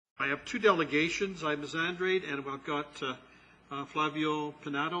I have two delegations. I'm Ms. Andrade, and I've got Flavio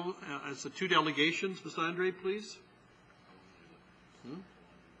Pinato as the two delegations. Ms. Andrade, please. Well,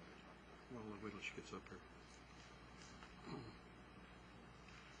 wait till she gets up here.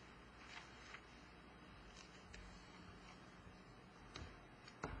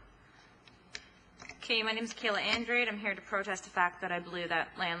 Okay, my name is Kayla Andrade. I'm here to protest the fact that I believe that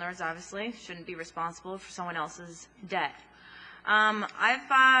landlords obviously shouldn't be responsible for someone else's debt.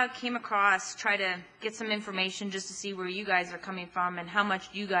 I've came across, try to get some information just to see where you guys are coming from and how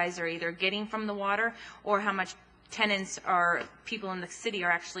much you guys are either getting from the water or how much tenants or people in the city are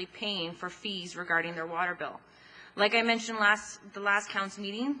actually paying for fees regarding their water bill. Like I mentioned the last council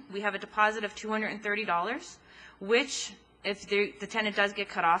meeting, we have a deposit of $230, which if the tenant does get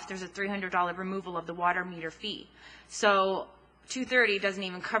cut off, there's a $300 removal of the water meter fee. So $230 doesn't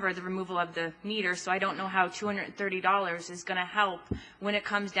even cover the removal of the meter, so I don't know how $230 is going to help when it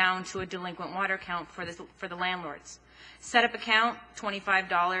comes down to a delinquent water account for the landlords. Setup account,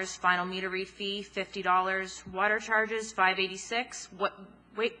 $25, final meter read fee, $50, water charges, $586,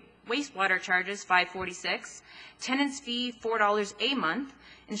 wastewater charges, $546, tenants fee, $4 a month,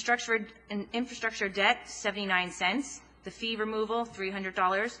 infrastructure debt, 79 cents, the fee removal,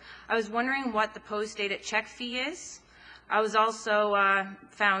 $300. I was wondering what the post-dated check fee is. I was also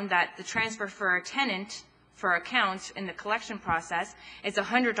found that the transfer for a tenant for accounts in the collection process is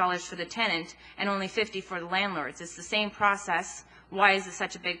 $100 for the tenant and only $50 for the landlords. It's the same process. Why is it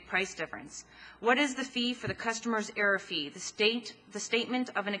such a big price difference? What is the fee for the customer's error fee? The statement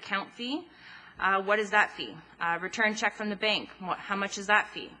of an account fee. What is that fee? Return check from the bank. How much is that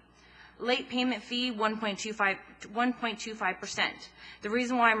fee? Late payment fee, 1.25%. The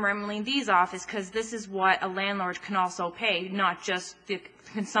reason why I'm rambling these off is because this is what a landlord can also pay, not just the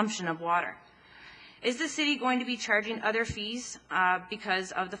consumption of water. Is the city going to be charging other fees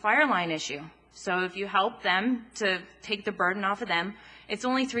because of the fire line issue? So if you help them to take the burden off of them, it's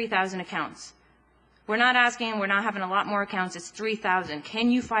only 3,000 accounts. We're not having a lot more accounts, it's 3,000. Can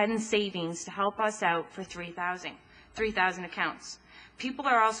you find savings to help us out for 3,000 accounts? People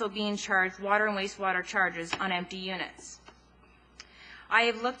are also being charged water and wastewater charges on empty units. I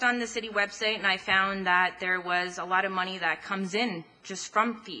have looked on the city website and I found that there was a lot of money that comes in just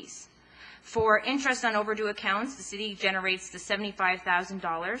from fees. For interest on overdue accounts, the city generates the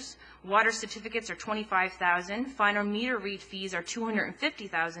 $75,000. Water certificates are $25,000. Final meter read fees are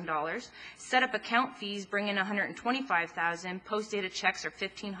 $250,000. Setup account fees bring in $125,000. Post-dated checks are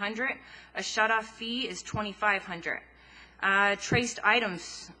 $1,500. A shut-off fee is $2,500. Traced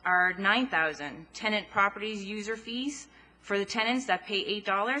items are $9,000. Tenant properties user fees for the tenants that pay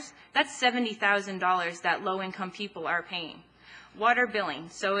 $8, that's $70,000 that low-income people are paying. Water billing,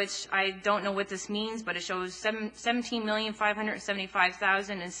 so I don't know what this means, but it shows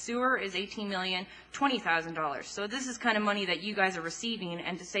 $17,575,000, and sewer is $18,020,000. So this is kind of money that you guys are receiving,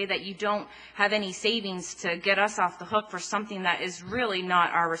 and to say that you don't have any savings to get us off the hook for something that is really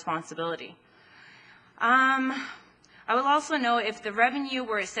not our responsibility. I will also know if the revenue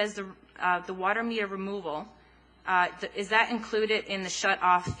where it says the water meter removal, is that included in the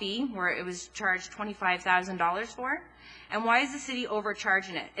shut-off fee where it was charged $25,000 for? And why is the city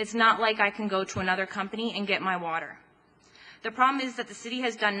overcharging it? It's not like I can go to another company and get my water. The problem is that the city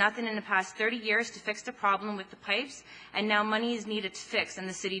has done nothing in the past 30 years to fix the problem with the pipes, and now money is needed to fix, and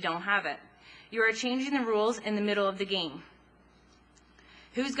the city don't have it. You are changing the rules in the middle of the game.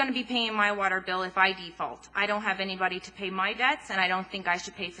 Who's going to be paying my water bill if I default? I don't have anybody to pay my debts, and I don't think I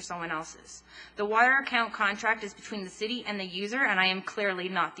should pay for someone else's. The water account contract is between the city and the user, and I am clearly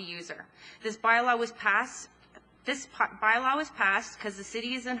not the user. This bylaw was passed because the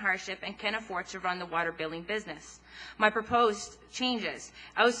city is in hardship and can't afford to run the water billing business. My proposed changes,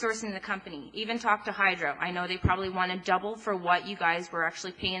 outsourcing the company, even talk to Hydro. I know they probably want to double for what you guys were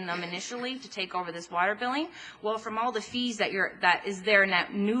actually paying them initially to take over this water billing. Well, from all the fees that is there now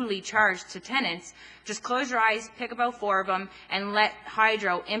newly charged to tenants, just close your eyes, pick about 4 of them, and let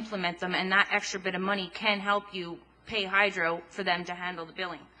Hydro implement them, and that extra bit of money can help you pay Hydro for them to handle the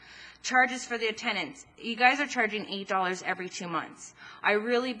billing. Charges for the tenants. You guys are charging $8 every 2 months. I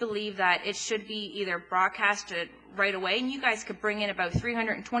really believe that it should be either broadcasted right away, and you guys could bring in about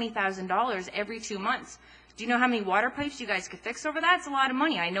 $320,000 every 2 months. Do you know how many water pipes you guys could fix over that? It's a lot of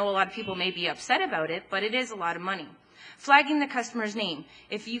money. I know a lot of people may be upset about it, but it is a lot of money. Flagging the customer's name.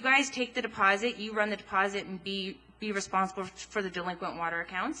 If you guys take the deposit, you run the deposit and be responsible for the delinquent water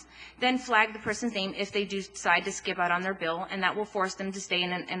accounts, then flag the person's name if they do decide to skip out on their bill, and that will force them to stay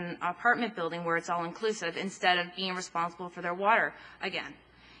in an apartment building where it's all inclusive instead of being responsible for their water again.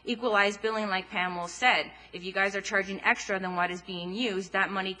 equalized billing, like Pamela said. If you guys are charging extra than what is being used,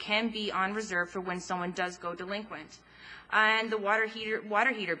 that money can be on reserve for when someone does go delinquent. And the water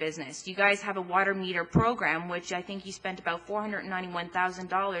heater business. You guys have a water meter program, which I think you spent about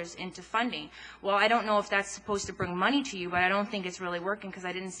 $491,000 into funding. Well, I don't know if that's supposed to bring money to you, but I don't think it's really working because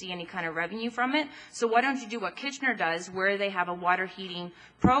I didn't see any kind of revenue from it. So why don't you do what Kitchener does, where they have a water heating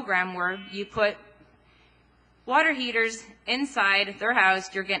program where you put water heaters inside their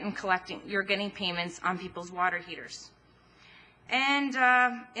house, you're getting payments on people's water heaters. And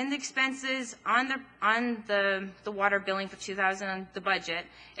in the expenses on the water billing for 2000, the budget,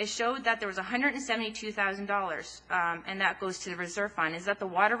 it showed that there was $172,000, and that goes to the reserve fund. Is that the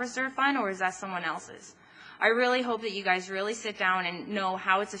water reserve fund, or is that someone else's? I really hope that you guys really sit down and know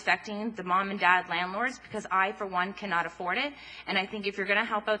how it's affecting the mom and dad landlords, because I, for one, cannot afford it. And I think if you're going to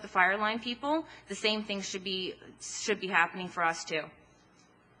help out the fire line people, the same thing should be happening for us too.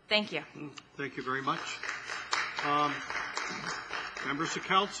 Thank you. Thank you very much. Members of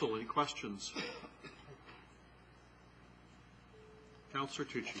council, any questions? Councillor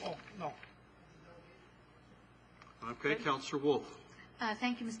Tucci. Oh, no. Okay, Councillor Wolf.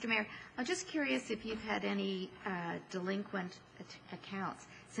 Thank you, Mr. Mayor. I'm just curious if you've had any delinquent accounts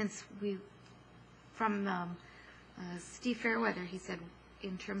since from Steve Fairweather, he said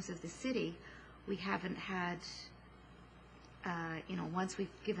in terms of the city, we haven't had, once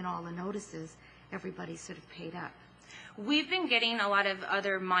we've given all the notices, everybody's sort of paid up. We've been getting a lot of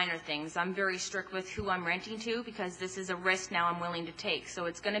other minor things. I'm very strict with who I'm renting to because this is a risk now I'm willing to take. So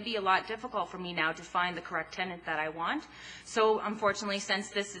it's going to be a lot difficult for me now to find the correct tenant that I want. So unfortunately, since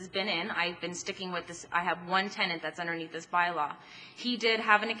this has been in, I've been sticking with this. I have one tenant that's underneath this bylaw. He did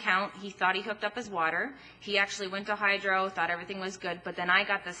have an account. He thought he hooked up his water. He actually went to hydro, thought everything was good, but then I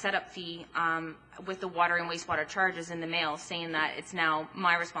got the setup fee with the water and wastewater charges in the mail saying that it's now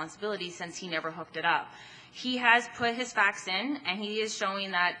my responsibility since he never hooked it up. He has put his facts in, and he is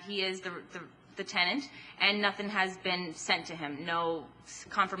showing that he is the tenant, and nothing has been sent to him. No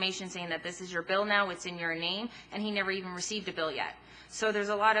confirmation saying that this is your bill now, it's in your name, and he never even received a bill yet. So there's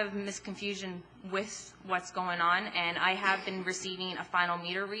a lot of misconfusion with what's going on, and I have been receiving a final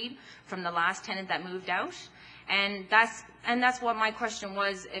meter read from the last tenant that moved out. And that's what my question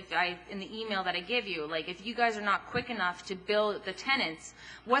was in the email that I give you. Like, if you guys are not quick enough to bill the tenants,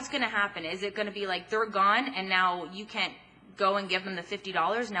 what's going to happen? Is it going to be like they're gone and now you can't go and give them the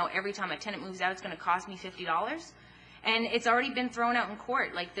 $50? Now every time a tenant moves out, it's going to cost me $50? And it's already been thrown out in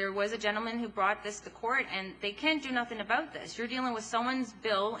court. Like, there was a gentleman who brought this to court, and they can't do nothing about this. You're dealing with someone's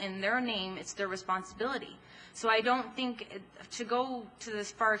bill in their name. It's their responsibility. So I don't think to go to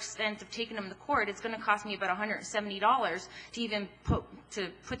this far extent of taking them to court, it's going to cost me about $170 to even put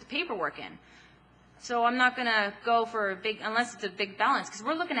the paperwork in. So I'm not going to go for unless it's a big balance, because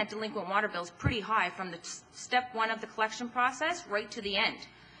we're looking at delinquent water bills pretty high from the step one of the collection process right to the end.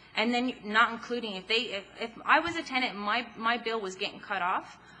 And then not including if I was a tenant and my bill was getting cut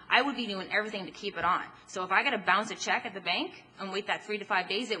off, I would be doing everything to keep it on. So if I got to bounce a check at the bank and wait that 3 to 5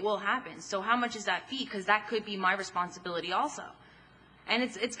 days, it will happen. So how much is that fee? Because that could be my responsibility also. And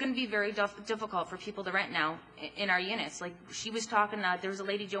it's going to be very difficult for people to rent now in our units. Like, she was talking, there was a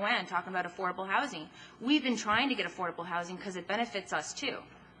lady, Joanne, talking about affordable housing. We've been trying to get affordable housing because it benefits us too.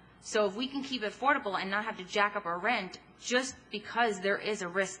 So if we can keep it affordable and not have to jack up our rent just because there is a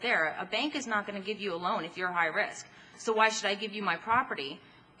risk there, a bank is not going to give you a loan if you're high risk. So why should I give you my property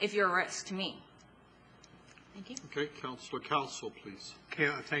if you're a risk to me? Thank you. Okay, Councillor Council, please.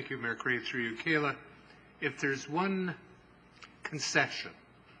 Kayla, thank you, Mayor Craig, through you. Kayla, if there's one concession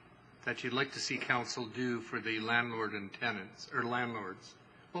that you'd like to see council do for the landlord and tenants, or landlords,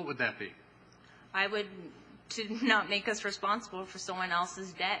 what would that be? I would to not make us responsible for someone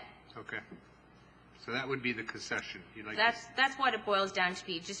else's debt. Okay. So that would be the concession you'd like That's what it boils down to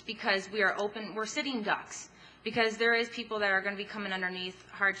be, just because we're sitting ducks. Because there is people that are going to be coming underneath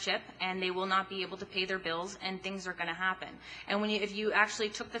hardship, and they will not be able to pay their bills, and things are going to happen. And if you actually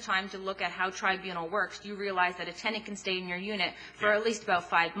took the time to look at how tribunal works, you realize that a tenant can stay in your unit for at least about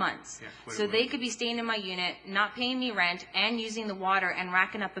 5 months. So they could be staying in my unit, not paying me rent, and using the water and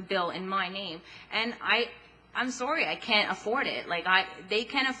racking up a bill in my name. And I'm sorry, I can't afford it. Like, they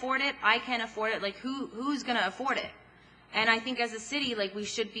can afford it, I can't afford it. Like, who's going to afford it? And I think as a city, like, we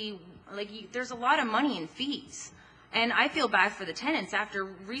should be, like, there's a lot of money in fees. And I feel bad for the tenants after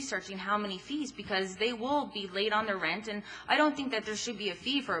researching how many fees, because they will be late on their rent. And I don't think that there should be a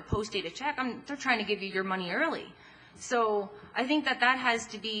fee for a post-dated check. They're trying to give you your money early. So I think that has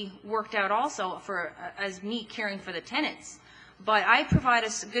to be worked out also as me caring for the tenants. But I provide a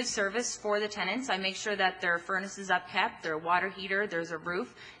good service for the tenants. I make sure that their furnace is upkept, their water heater, there's a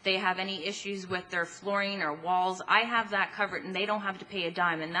roof. They have any issues with their flooring or walls, I have that covered, and they don't have to pay a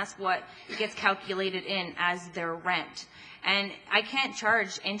dime, and that's what gets calculated in as their rent. And I can't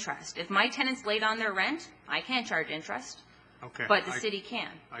charge interest. If my tenant's late on their rent, I can't charge interest, Okay. but the city can.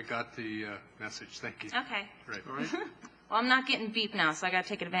 I got the message. Thank you. Okay. Right. All right. Well, I'm not getting beeped now, so I got to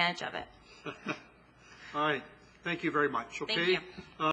take advantage of it. All right. Thank you very much. Okay. Thank you.